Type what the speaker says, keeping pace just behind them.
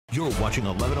You're watching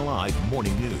 11 Alive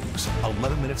Morning News.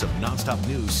 11 minutes of nonstop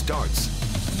news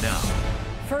starts now.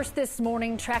 First this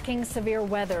morning, tracking severe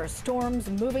weather. Storms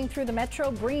moving through the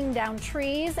metro, bringing down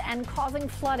trees and causing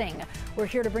flooding. We're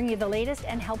here to bring you the latest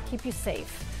and help keep you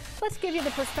safe. Let's give you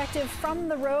the perspective from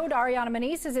the road. Ariana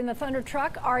Manise is in the Thunder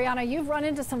truck. Ariana, you've run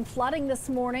into some flooding this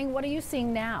morning. What are you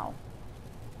seeing now?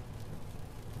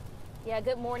 Yeah,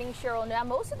 good morning, Cheryl. Now,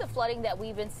 most of the flooding that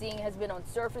we've been seeing has been on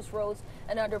surface roads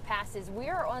and underpasses. We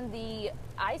are on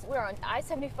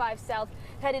I-75 South,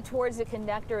 headed towards the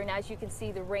connector, and as you can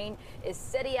see, the rain is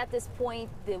steady at this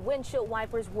point. The windshield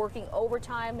wipers working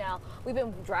overtime. Now, we've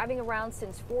been driving around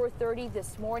since 4:30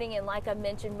 this morning, and like I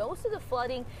mentioned, most of the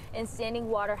flooding and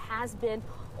standing water has been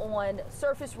on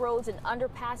surface roads and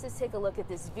underpasses. Take a look at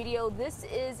this video. This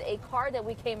is a car that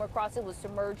we came across. It was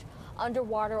submerged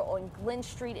underwater on Glen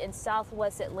Street in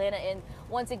Southwest Atlanta. And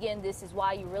once again, this is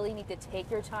why you really need to take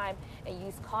your time and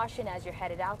use caution as you're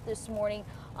headed out this morning.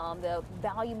 The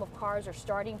volume of cars are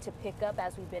starting to pick up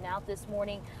as we've been out this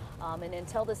morning. And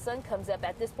until the sun comes up,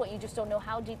 at this point, you just don't know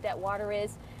how deep that water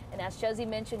is. And as Shezzy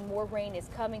mentioned, more rain is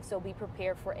coming, so be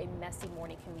prepared for a messy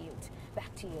morning commute.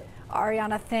 Back to you.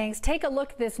 Ariana, thanks. Take a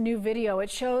look at this new video. It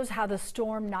shows how the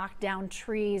storm knocked down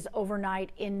trees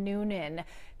overnight in Noonan.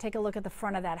 Take a look at the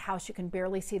front of that house. You can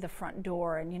barely see the front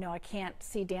door. And, you know, I can't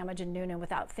see damage in Noonan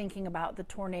without thinking about the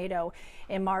tornado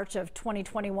in March of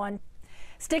 2021.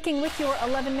 Sticking with your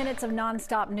 11 minutes of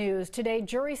nonstop news, today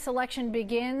jury selection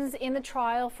begins in the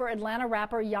trial for Atlanta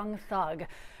rapper Young Thug.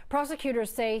 Prosecutors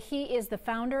say he is the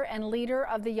founder and leader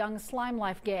of the Young Slime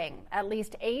Life gang. At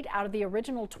least 8 out of the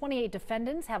original 28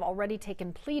 defendants have already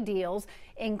taken plea deals,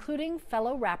 including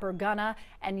fellow rapper Gunna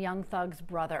and Young Thug's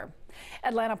brother.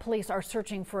 Atlanta police are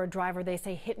searching for a driver they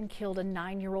say hit and killed a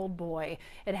 9-year-old boy.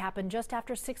 It happened just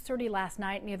after 6:30 last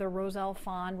night near the Roselle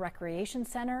Fawn Recreation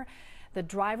Center. The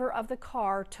driver of the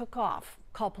car took off.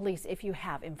 Call police if you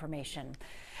have information.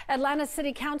 Atlanta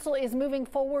City Council is moving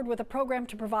forward with a program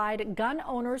to provide gun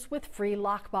owners with free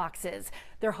lockboxes.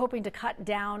 They're hoping to cut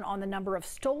down on the number of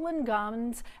stolen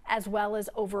guns as well as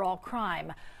overall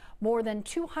crime. More than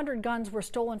 200 guns were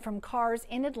stolen from cars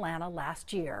in Atlanta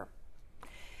last year.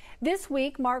 This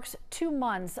week marks 2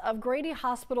 months of Grady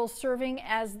Hospital serving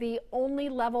as the only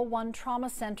Level 1 trauma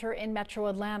center in Metro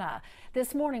Atlanta.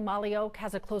 This morning, Molly Oak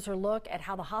has a closer look at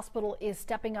how the hospital is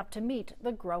stepping up to meet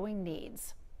the growing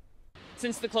needs.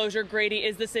 Since the closure, Grady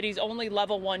is the city's only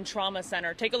Level 1 trauma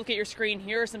center. Take a look at your screen.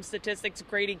 Here are some statistics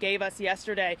Grady gave us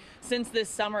yesterday. Since this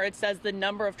summer, it says the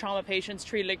number of trauma patients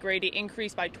treated at Grady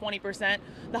increased by 20%.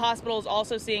 The hospital is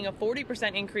also seeing a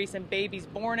 40% increase in babies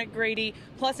born at Grady,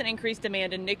 plus an increased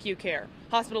demand in NICU care.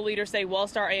 Hospital leaders say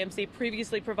Wellstar AMC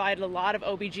previously provided a lot of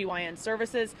OBGYN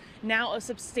services. Now a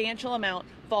substantial amount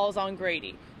falls on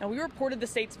Grady. Now, we reported the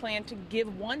state's plan to give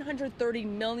 $130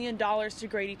 million to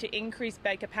Grady to increase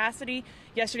bed capacity.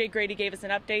 Yesterday, Grady gave us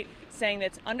an update saying that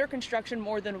it's under construction.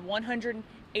 More than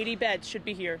 180 beds should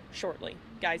be here shortly.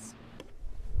 Guys.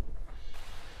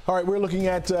 All right, we're looking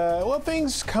at, well,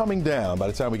 things calming down by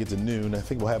the time we get to noon. I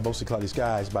think we'll have mostly cloudy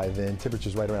skies by then.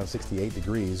 Temperatures right around 68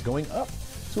 degrees, going up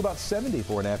to about 70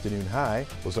 for an afternoon high.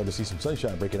 We'll start to see some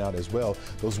sunshine breaking out as well.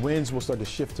 Those winds will start to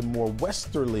shift to more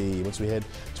westerly once we head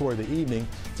toward the evening.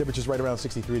 Temperatures right around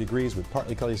 63 degrees with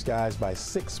partly cloudy skies by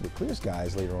 6 with clear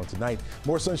skies later on tonight.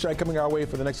 More sunshine coming our way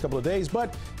for the next couple of days,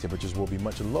 but temperatures will be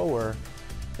much lower,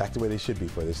 back to where they should be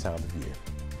for this time of year.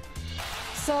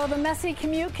 So the messy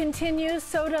commute continues,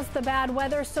 so does the bad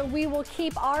weather. So we will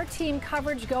keep our team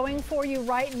coverage going for you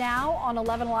right now on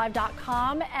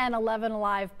 11alive.com and 11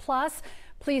 Alive Plus.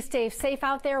 Please stay safe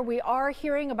out there. We are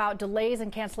hearing about delays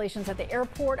and cancellations at the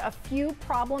airport. A few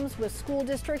problems with school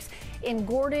districts in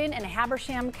Gordon and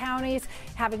Habersham counties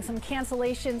having some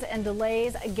cancellations and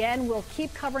delays. Again, we'll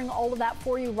keep covering all of that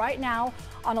for you right now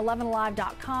on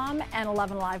 11alive.com and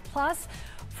 11 Alive Plus.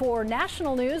 For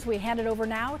national news, we hand it over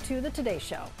now to the Today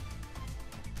Show.